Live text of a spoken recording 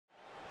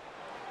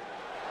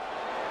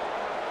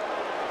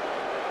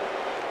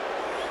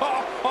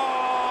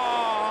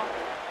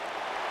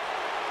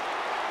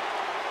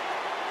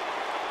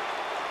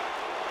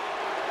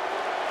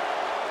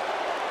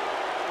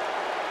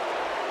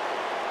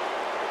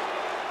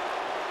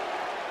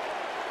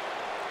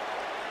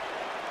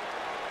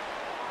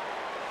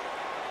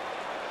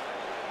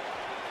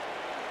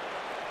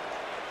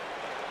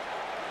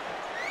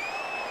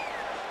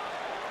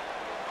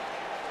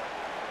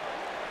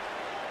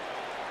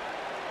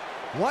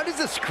Why does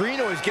the screen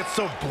always get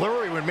so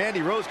blurry when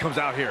Mandy Rose comes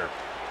out here?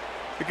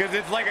 Because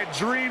it's like a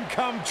dream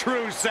come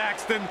true,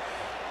 Saxton.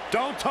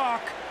 Don't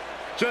talk.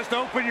 Just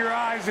open your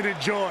eyes and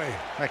enjoy.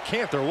 I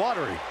can't, they're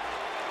watery.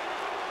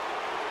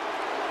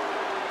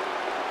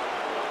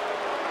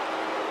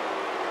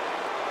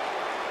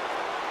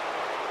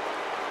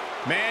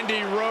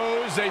 Mandy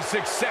Rose, a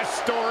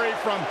success story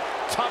from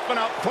Toughen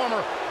Up,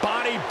 former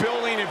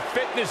bodybuilding and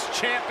fitness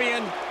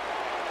champion.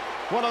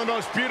 One of the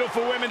most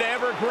beautiful women to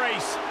ever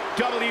grace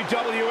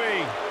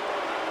WWE.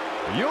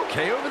 Are you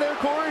okay over there,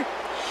 Corey?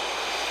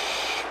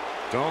 Shh.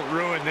 Don't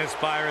ruin this,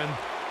 Byron.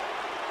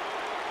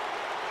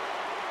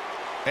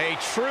 A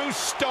true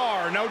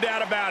star, no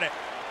doubt about it.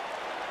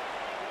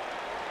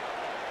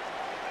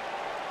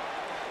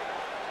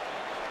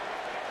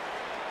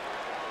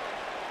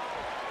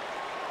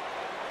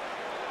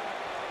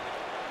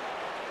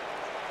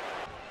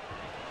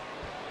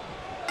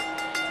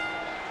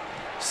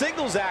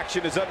 Singles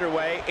action is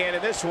underway, and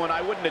in this one,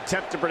 I wouldn't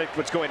attempt to predict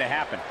what's going to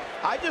happen.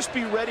 I'd just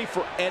be ready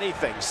for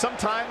anything.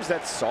 Sometimes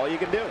that's all you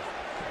can do.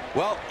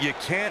 Well, you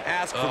can't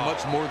ask for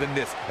much more than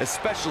this,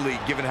 especially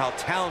given how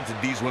talented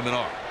these women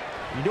are.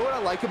 You know what I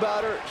like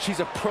about her?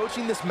 She's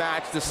approaching this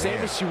match the same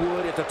as she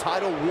would if the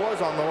title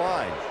was on the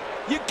line.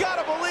 You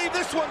gotta believe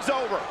this one's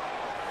over.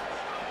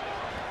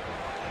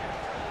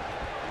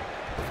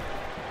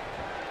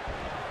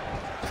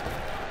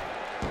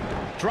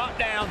 Drop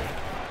down.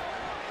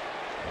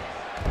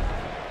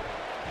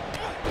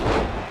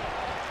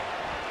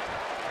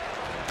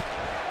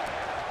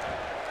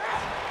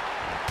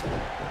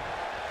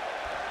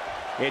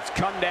 It's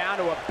come down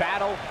to a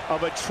battle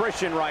of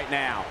attrition right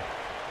now.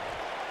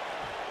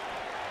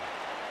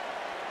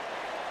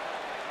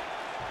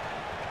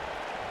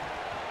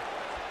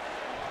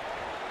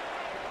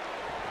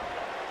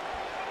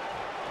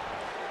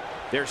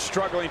 They're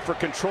struggling for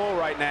control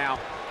right now.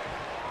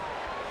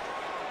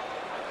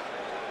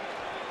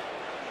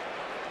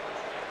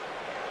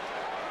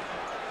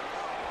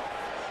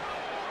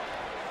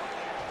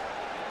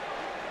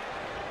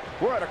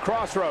 We're at a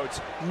crossroads.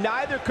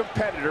 Neither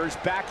competitor's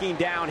backing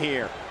down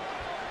here.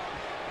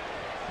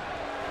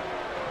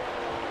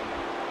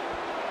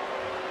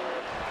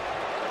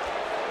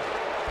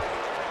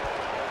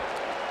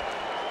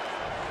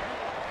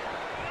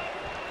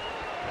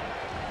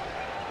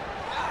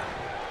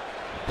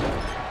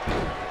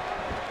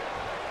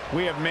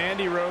 We have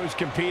Mandy Rose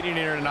competing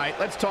here tonight.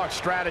 Let's talk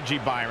strategy,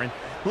 Byron.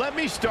 Let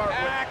me start with...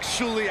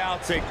 Actually, I'll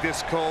take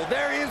this, Cole.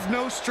 There is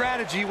no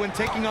strategy when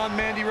taking on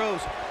Mandy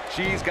Rose.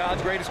 She's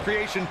God's greatest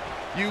creation.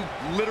 You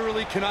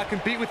literally cannot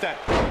compete with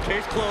that.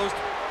 Case closed.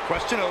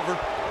 Question over.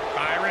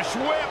 Irish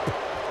whip.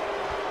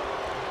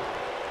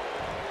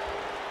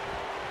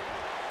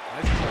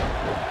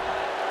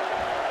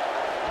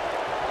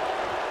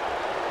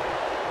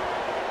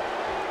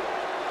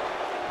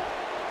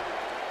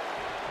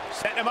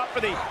 Setting him up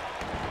for the...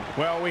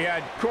 Well, we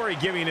had Corey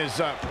giving his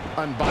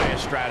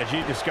unbiased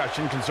strategy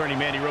discussion concerning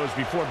Mandy Rose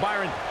before.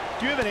 Byron,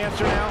 do you have an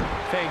answer now?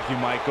 Thank you,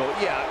 Michael.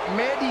 Yeah,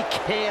 Mandy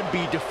can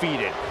be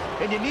defeated,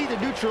 and you need to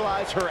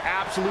neutralize her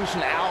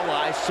Absolution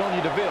ally,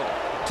 Sonya Deville.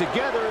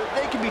 Together,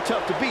 they can be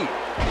tough to beat.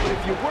 But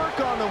if you work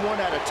on them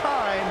one at a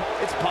time,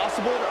 it's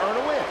possible to earn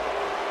a win.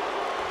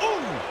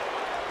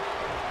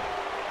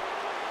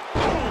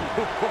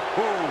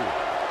 Ooh!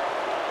 Ooh!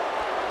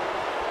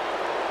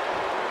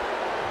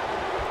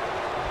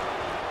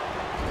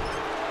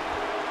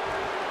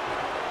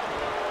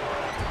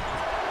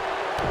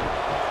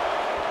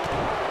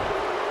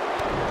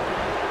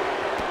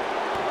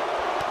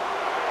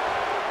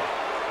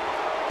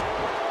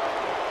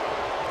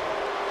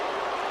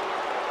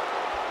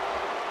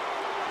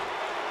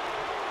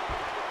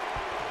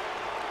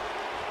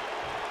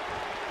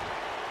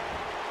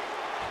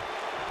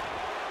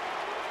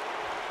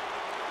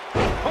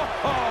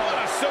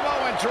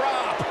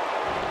 Drop.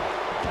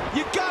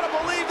 You gotta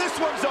believe this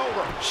one's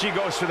over. She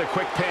goes for the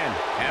quick pin,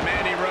 and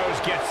Mandy Rose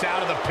gets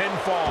out of the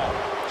pinfall.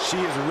 She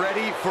is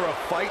ready for a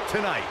fight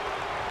tonight.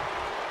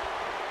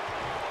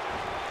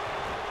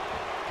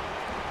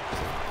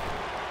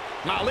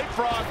 Now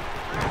leapfrog.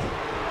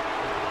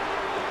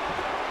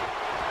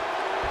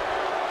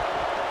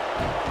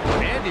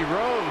 Mandy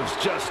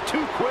Rose just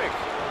too quick.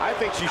 I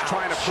think she's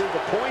trying to prove a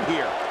point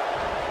here.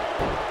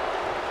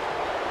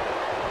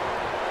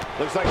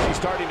 Looks like she's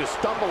starting to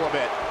stumble a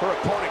bit. Her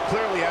opponent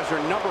clearly has her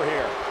number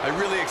here. I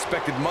really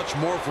expected much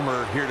more from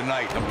her here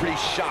tonight. I'm pretty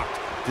shocked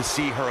to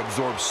see her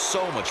absorb so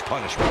much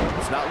punishment.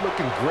 It's not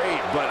looking great,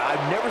 but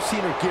I've never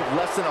seen her give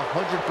less than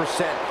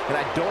 100%, and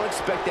I don't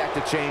expect that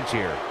to change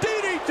here.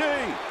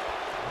 DDT!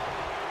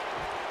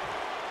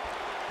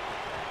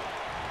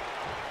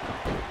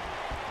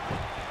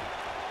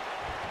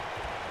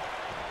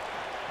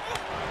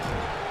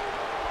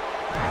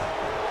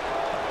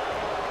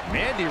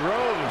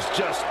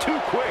 just too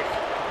quick.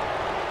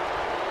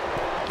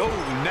 Oh,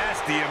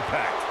 nasty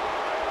impact.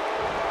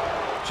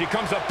 She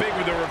comes up big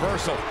with a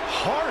reversal.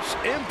 Harsh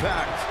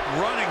impact.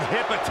 Running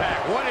hip attack.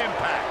 What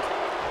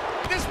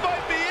impact? This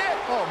might be it.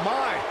 Oh,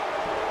 my.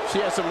 She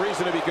has some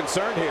reason to be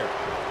concerned here.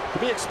 To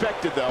be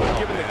expected, though,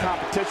 given the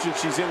competition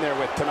she's in there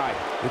with tonight.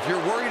 If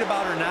you're worried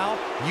about her now,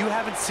 you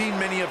haven't seen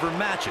many of her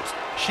matches.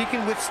 She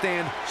can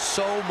withstand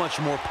so much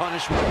more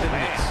punishment than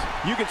this.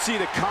 You can see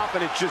the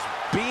confidence just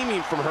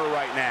beaming from her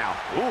right now.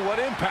 Ooh, what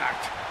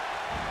impact.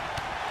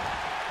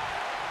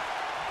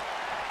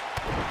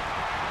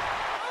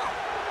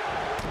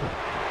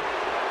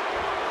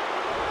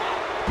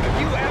 Have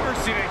you ever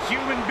seen a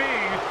human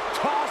being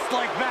tossed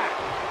like that?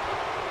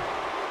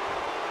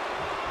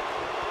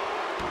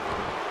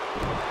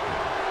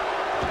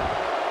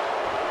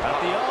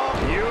 Got the arm.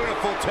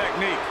 Beautiful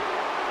technique.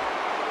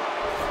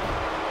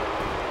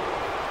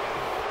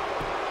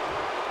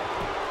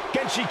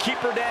 Can she keep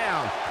her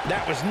down?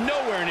 That was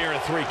nowhere near a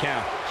 3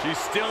 count. She's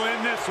still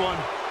in this one.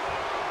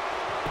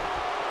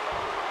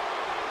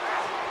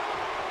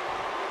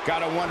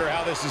 Gotta wonder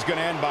how this is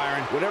gonna end,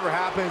 Byron. Whatever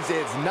happens,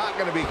 it's not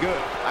going to be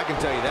good. I can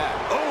tell you that.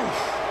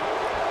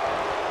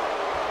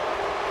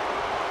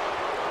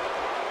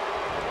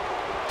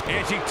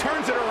 And she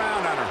turns it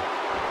around on her.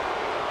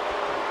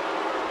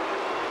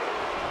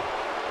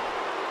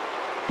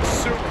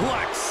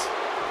 Suplex.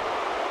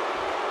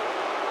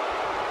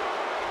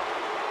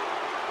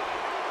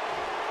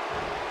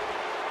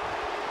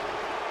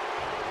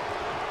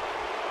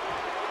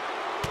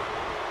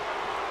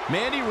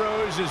 Mandy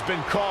Rose has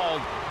been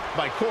called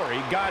by Corey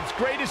God's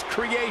greatest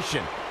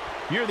creation.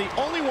 You're the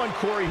only one,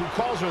 Corey, who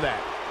calls her that.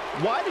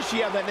 Why does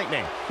she have that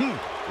nickname?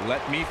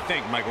 Let me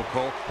think, Michael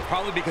Cole.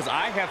 Probably because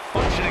I have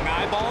functioning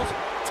eyeballs.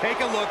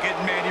 Take a look at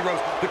Mandy Rose.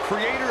 The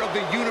creator of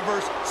the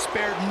universe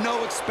spared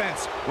no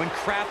expense when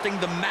crafting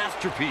the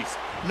masterpiece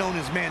known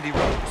as Mandy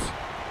Rose.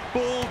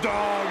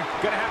 Bulldog.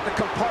 Gonna have to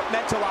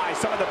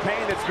compartmentalize some of the pain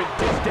that's been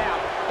dished out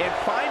and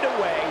find a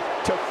way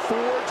to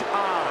forge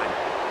on.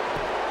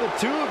 The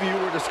two of you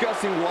were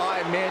discussing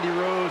why Mandy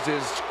Rose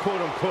is,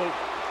 quote-unquote,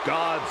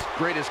 God's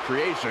greatest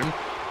creation.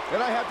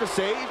 And I have to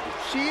say,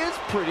 she is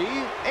pretty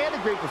and a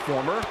great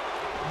performer.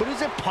 But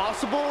is it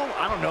possible,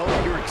 I don't know,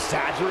 you're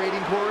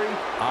exaggerating, Corey?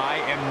 I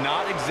am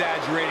not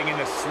exaggerating in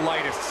the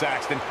slightest,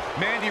 Saxton.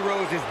 Mandy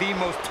Rose is the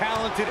most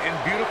talented and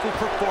beautiful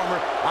performer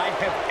I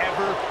have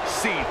ever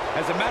seen.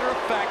 As a matter of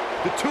fact,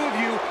 the two of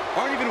you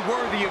aren't even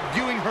worthy of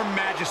viewing her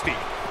majesty.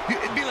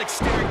 It'd be like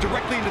staring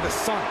directly into the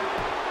sun.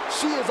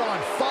 She is on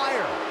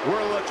fire.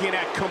 We're looking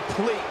at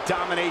complete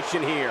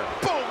domination here.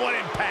 Boom, what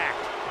impact!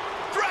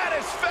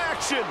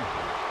 Stratisfaction!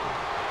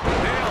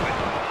 Nailed it.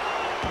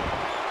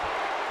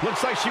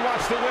 Looks like she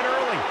wants to win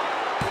early.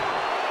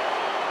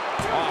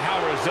 Oh, how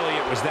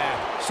resilient was that?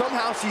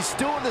 Somehow she's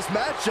still in this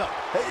matchup.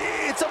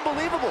 It's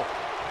unbelievable.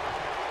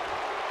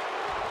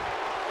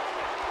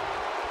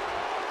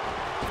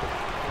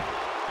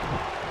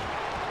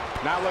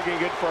 Not looking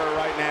good for her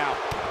right now.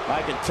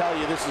 I can tell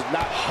you this is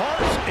not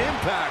Harsh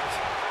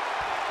impact.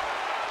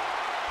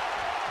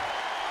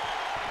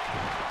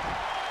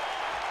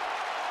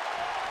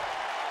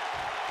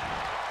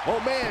 Oh,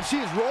 man, she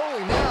is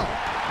rolling now.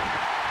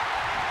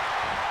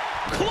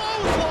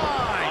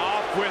 Clothesline!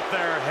 Off with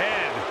their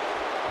head.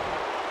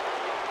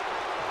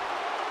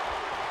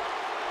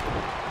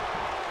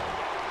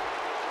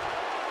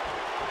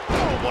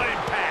 Oh, what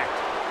impact!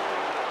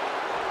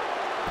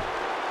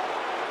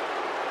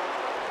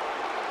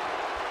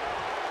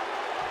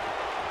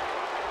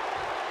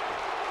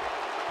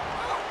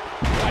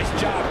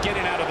 Nice job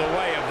getting out of the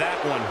way of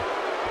that one.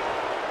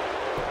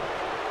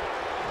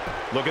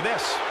 Look at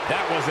this.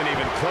 That wasn't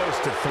even close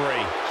to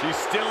 3. She's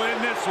still in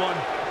this one.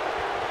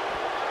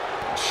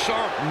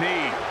 Sharp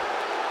knee.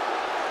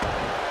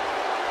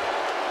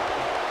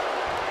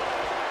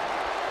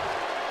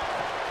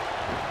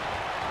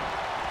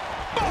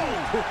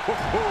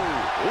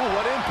 Ooh,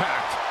 what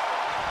impact.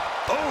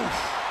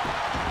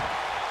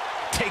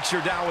 Takes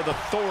her down with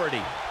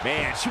authority.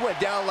 Man, she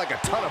went down like a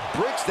ton of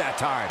bricks that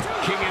time.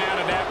 Kicking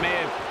out of that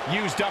man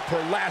used up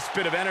her last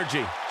bit of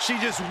energy. She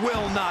just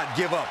will not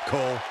give up,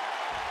 Cole.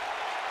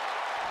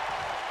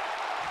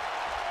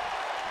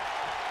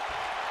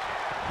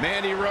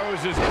 Mandy Rose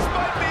is... This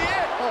might be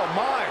it! Oh,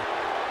 my.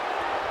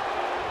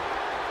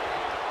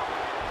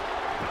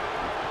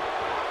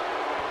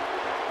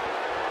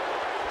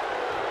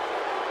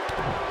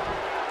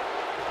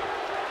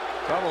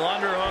 Double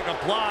underhook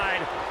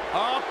applied.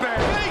 Up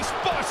and... Face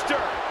buster!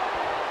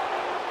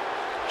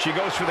 She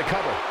goes for the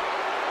cover.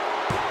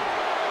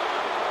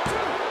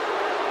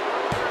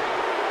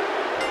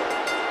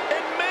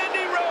 And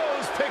Mandy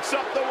Rose picks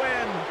up the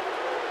win.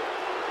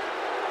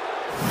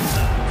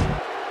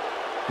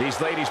 These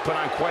ladies put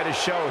on quite a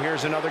show.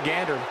 Here's another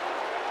gander.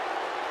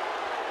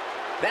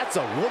 That's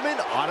a woman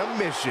on a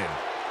mission.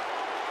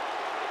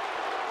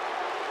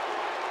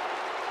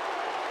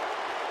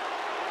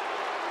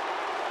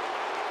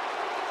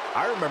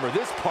 I remember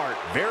this part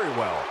very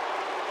well.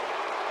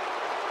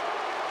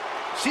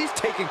 She's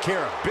taking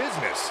care of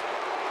business.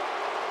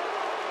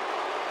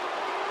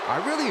 I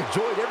really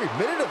enjoyed every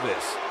minute of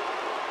this.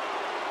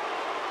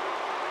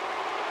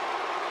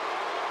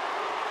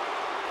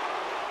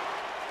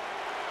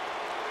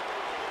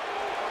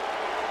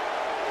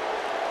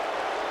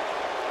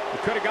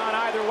 It could have gone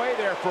either way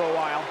there for a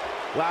while.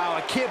 Wow,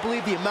 I can't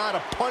believe the amount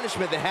of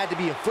punishment that had to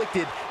be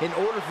inflicted in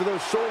order for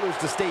those shoulders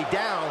to stay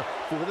down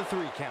for the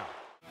 3 count.